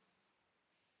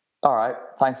 All right,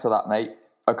 thanks for that, mate.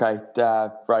 Okay,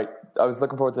 right. I was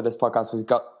looking forward to this podcast. We've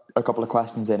got a couple of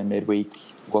questions in midweek.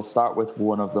 We'll start with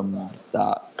one of them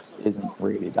that isn't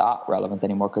really that relevant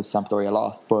anymore because Sampdoria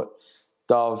lost. But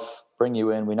Dov, bring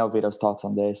you in. We know Vito's thoughts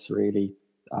on this, really.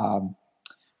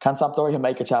 Can Sampdoria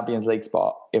make a Champions League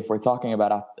spot? If we're talking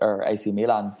about AC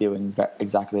Milan doing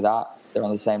exactly that, they're on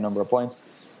the same number of points.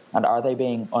 And are they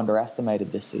being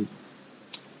underestimated this season?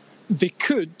 They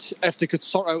could, if they could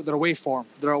sort out their away form.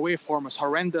 Their away form is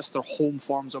horrendous. Their home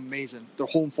form's amazing. Their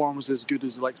home form is as good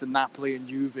as the likes of Napoli and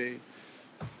Juve.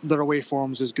 Their away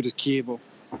form is as good as Chievo.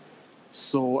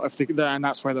 So and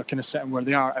that's why they're kind of sitting where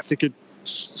they are. If they could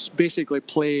basically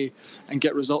play and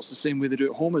get results the same way they do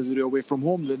at home as they do away from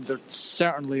home, then they're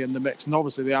certainly in the mix. And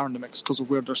obviously they are in the mix because of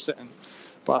where they're sitting.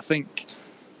 But I think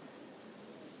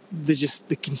they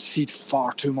concede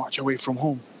far too much away from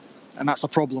home, and that's a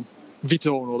problem.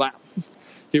 Vito will know that.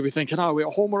 He'll be thinking, we're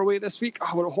at home or away this week?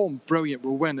 We're at home. Brilliant.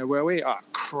 We'll win. We're away.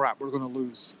 Crap. We're going to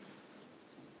lose.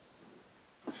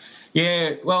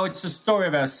 Yeah, well, it's the story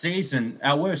of our season.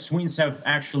 Our worst wins have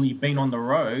actually been on the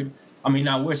road.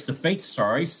 Our worst defeats,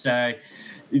 sorry. So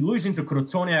losing to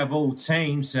Crotone of all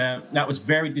teams, that was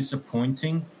very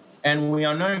disappointing. And we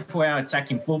are known for our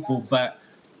attacking football, but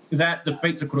that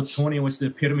defeat to Crotone was the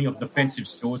epitome of defensive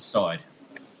suicide.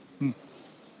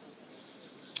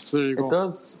 So there you go.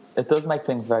 It does make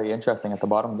things very interesting at the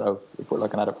bottom, though, if we're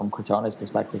looking at it from Crotone's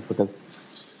perspective, because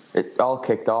it all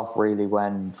kicked off really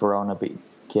when Verona beat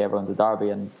Chievo in the derby,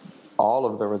 and all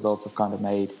of the results have kind of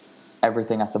made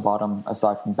everything at the bottom,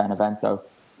 aside from Benevento,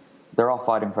 they're all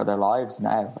fighting for their lives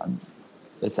now, and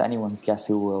it's anyone's guess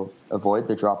who will avoid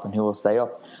the drop and who will stay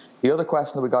up. The other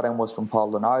question that we got in was from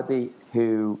Paul Lenardi,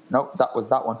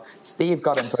 that one. Steve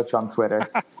got in touch on Twitter,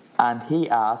 and he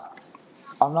asked,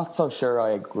 I'm not so sure I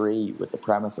agree with the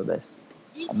premise of this.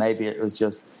 And maybe it was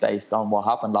just based on what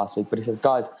happened last week, but he says,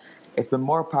 guys, it's been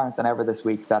more apparent than ever this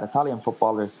week that Italian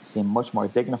footballers seem much more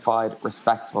dignified,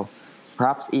 respectful,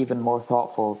 perhaps even more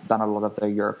thoughtful than a lot of their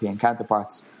European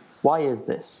counterparts. Why is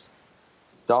this?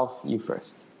 Dov, you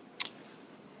first.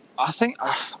 I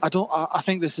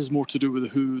think this is more to do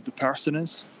with who the person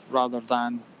is rather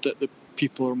than that the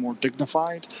people are more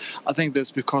dignified. I think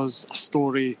that's because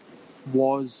Astori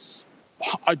was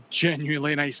a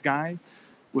genuinely nice guy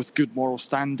with good moral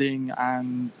standing,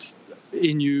 and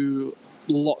he knew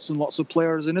lots and lots of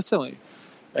players in Italy.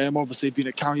 Obviously, he'd been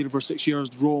at Cagliari for 6 years,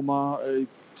 Roma,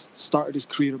 started his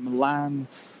career at Milan,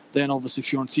 then obviously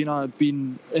Fiorentina, had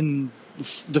been in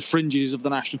the fringes of the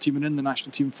national team and in the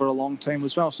national team for a long time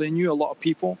as well. So he knew a lot of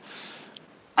people.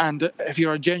 And if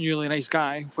you're a genuinely nice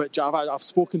guy, which I've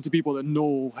spoken to people that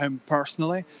know him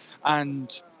personally,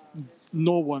 and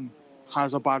no one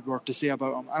has a bad word to say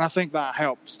about him. And I think that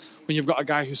helps when you've got a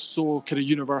guy who's so kind of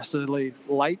universally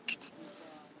liked.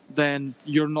 Then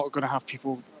you're not going to have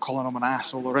people calling him an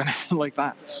asshole or anything like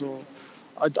that. So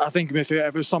I think if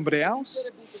it was somebody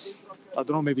else, I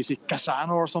don't know, maybe say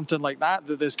Cassano or something like that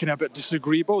is kind of a bit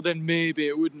disagreeable, then maybe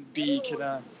it wouldn't be kind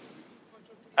of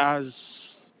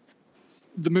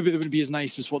maybe they wouldn't be as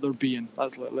nice as what they're being.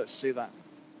 Let's say that.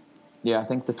 Yeah, I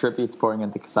think the tributes pouring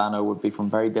into Cassano would be from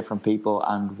very different people,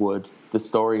 and the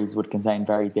stories would contain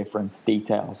very different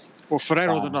details. Well,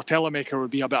 Ferrero, the Nutella maker,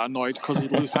 would be a bit annoyed because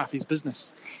he'd lose half his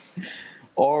business.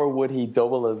 Or would he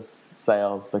double his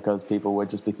sales because people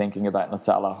would just be thinking about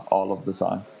Nutella all of the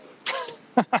time?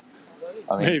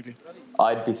 Maybe.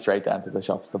 I'd be straight down to the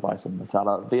shops to buy some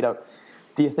Nutella. Vito,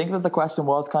 do you think that the question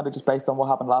was kind of just based on what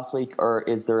happened last week, or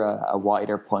is there a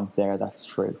wider point there that's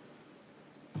true?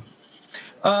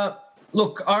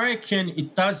 Look, I reckon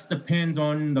it does depend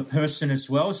on the person as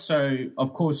well. So,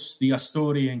 of course, the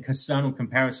Astori and Cassano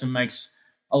comparison makes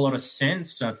a lot of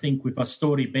sense. I think with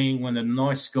Astori being one of the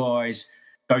nice guys,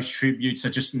 those tributes are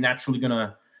just naturally going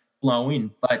to blow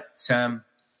in. But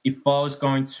if I was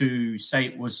going to say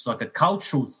it was like a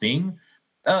cultural thing,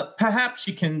 perhaps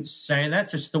you can say that,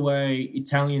 just the way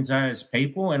Italians are as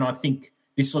people. And I think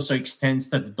this also extends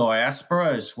to the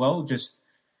diaspora as well, just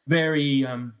very...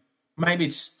 maybe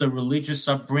it's the religious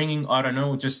upbringing, I don't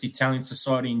know, or just Italian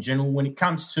society in general. When it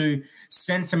comes to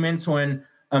sentimental and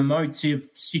emotive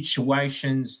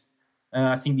situations,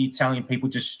 I think the Italian people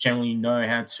just generally know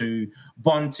how to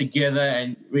bond together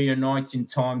and reunite in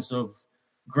times of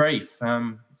grief.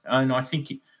 And I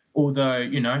think, although,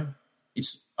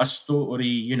 it's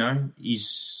Astori,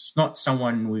 he's not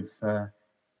someone with...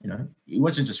 it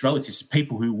wasn't just relatives,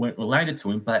 people who weren't related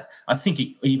to him, but I think it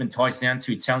even ties down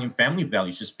to Italian family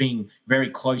values, just being very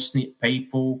close-knit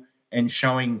people and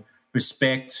showing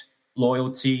respect,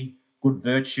 loyalty, good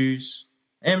virtues,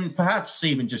 and perhaps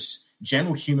even just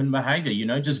general human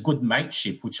behaviour, just good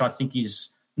mateship, which I think is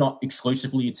not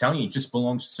exclusively Italian. It just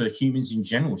belongs to humans in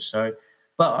general. So,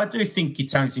 but I do think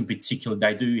Italians in particular,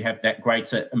 they do have that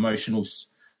greater emotional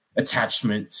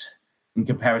attachment in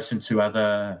comparison to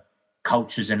other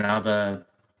cultures and other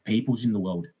peoples in the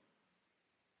world.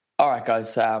 All right,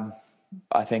 guys.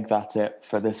 I think that's it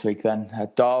for this week then.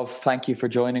 Dov, thank you for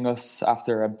joining us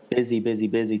after a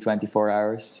busy 24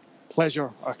 hours.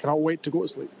 Pleasure. I cannot wait to go to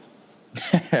sleep.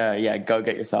 Yeah, go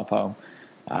get yourself home.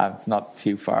 It's not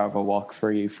too far of a walk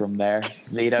for you from there.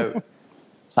 Vito,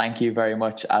 thank you very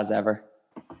much as ever.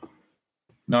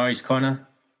 No worries, Connor.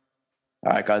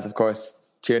 All right, guys, of course,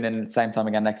 tune in same time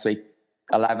again next week.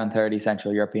 11:30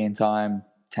 Central European time,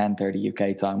 10:30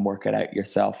 UK time. Work it out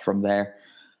yourself from there.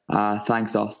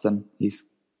 Thanks, Austin.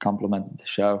 He's complimented the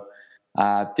show.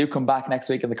 Do come back next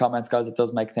week in the comments, guys. It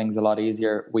does make things a lot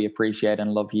easier. We appreciate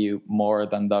and love you more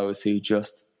than those who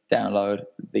just download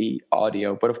the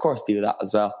audio. But of course, do that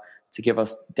as well to give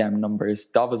us them numbers.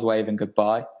 Dov is waving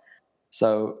goodbye.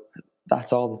 So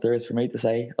that's all that there is for me to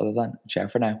say other than ciao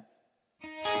for now.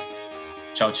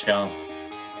 Ciao, ciao.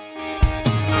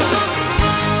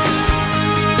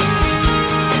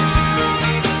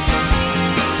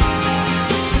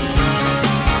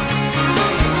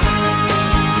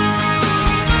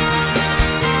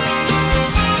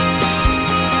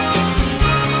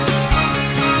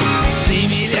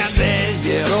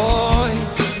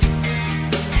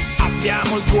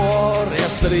 Cuore a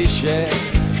strisce,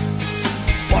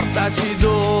 portaci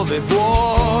dove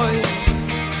vuoi,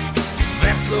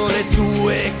 verso le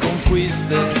tue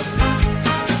conquiste,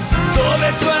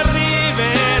 dove tu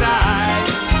arriverai,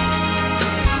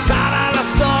 sarà la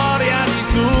storia di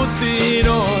tutti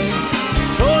noi,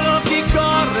 solo chi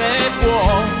corre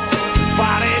può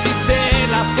fare di te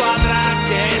la squadra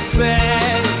che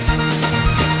sei.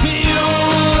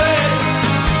 Juve,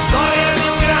 storia di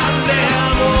un grande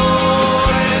amore,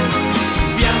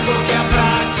 che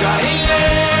abbraccia il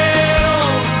nero,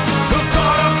 un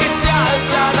coro che si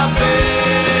alza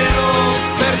davvero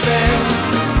per te.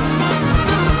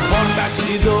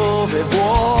 Portaci dove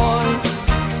vuoi,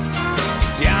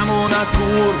 siamo una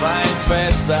curva in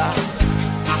festa,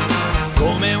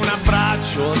 come un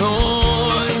abbraccio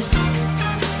noi,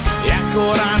 e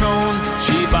ancora non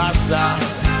ci basta.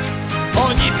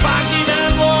 Ogni pagina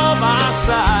nuova,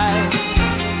 sai,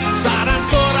 sarà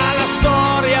ancora la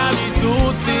storia di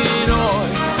tutti noi,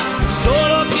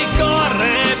 solo chi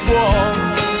corre può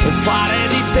fare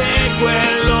di te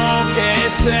quello che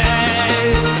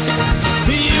sei.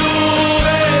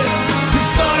 Juve,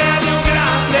 storia di un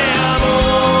grande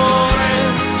amore,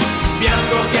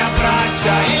 bianco che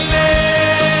abbraccia il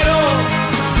nero,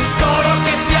 coro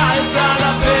che si alza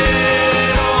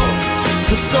davvero,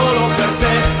 solo per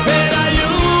te. E la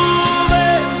Juve,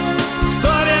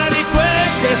 storia di quel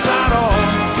che sarò,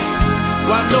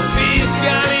 quando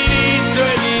fischia l'inizio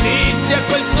ed inizia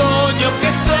quel sogno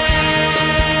che sei.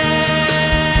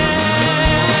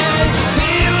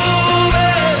 Juve,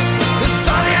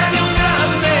 storia di un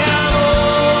grande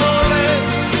amore,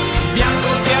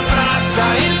 bianco che abbraccia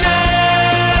il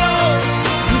nero,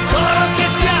 un coro che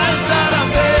si alza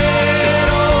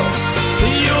davvero,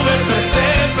 Juve per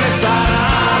sempre sarà.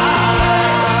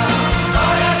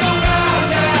 Storia di un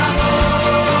grande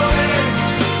amore,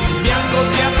 bianco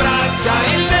che abbraccia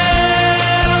il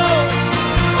nero,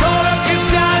 coro che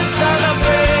si alza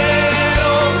davvero,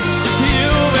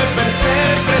 Juve per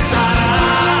sempre sarà.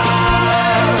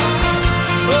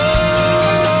 Oh,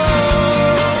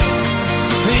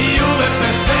 Juve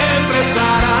per sempre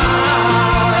sarà.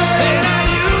 E la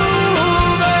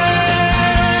Juve,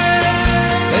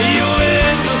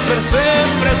 Juventus per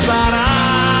sempre sarà.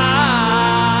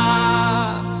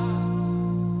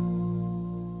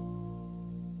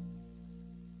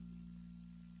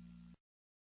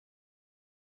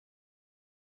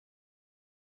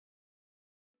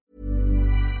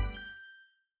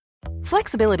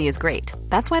 Flexibility is great.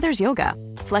 That's why there's yoga.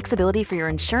 Flexibility for your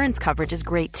insurance coverage is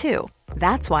great too.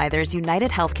 That's why there's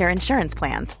United Healthcare Insurance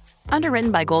Plans. Underwritten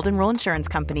by Golden Rule Insurance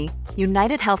Company,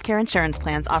 United Healthcare Insurance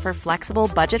Plans offer flexible,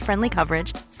 budget-friendly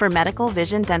coverage for medical,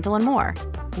 vision, dental, and more.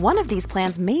 One of these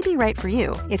plans may be right for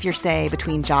you if you're, say,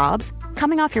 between jobs,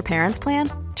 coming off your parents' plan,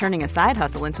 turning a side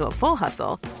hustle into a full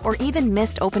hustle, or even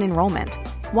missed open enrollment.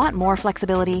 Want more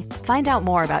flexibility? Find out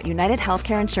more about United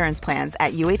Healthcare Insurance Plans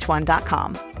at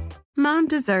uh1.com. Mom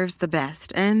deserves the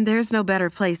best, and there's no better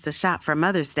place to shop for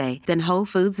Mother's Day than Whole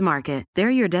Foods Market. They're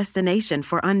your destination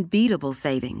for unbeatable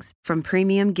savings, from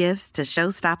premium gifts to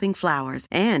show-stopping flowers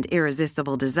and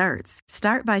irresistible desserts.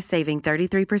 Start by saving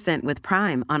 33% with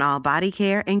Prime on all body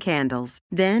care and candles.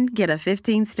 Then get a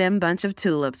 15-stem bunch of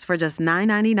tulips for just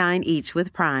 $9.99 each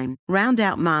with Prime. Round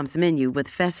out Mom's menu with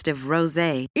festive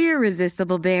rosé,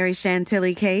 irresistible berry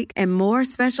chantilly cake, and more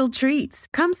special treats.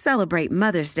 Come celebrate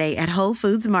Mother's Day at Whole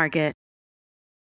Foods Market.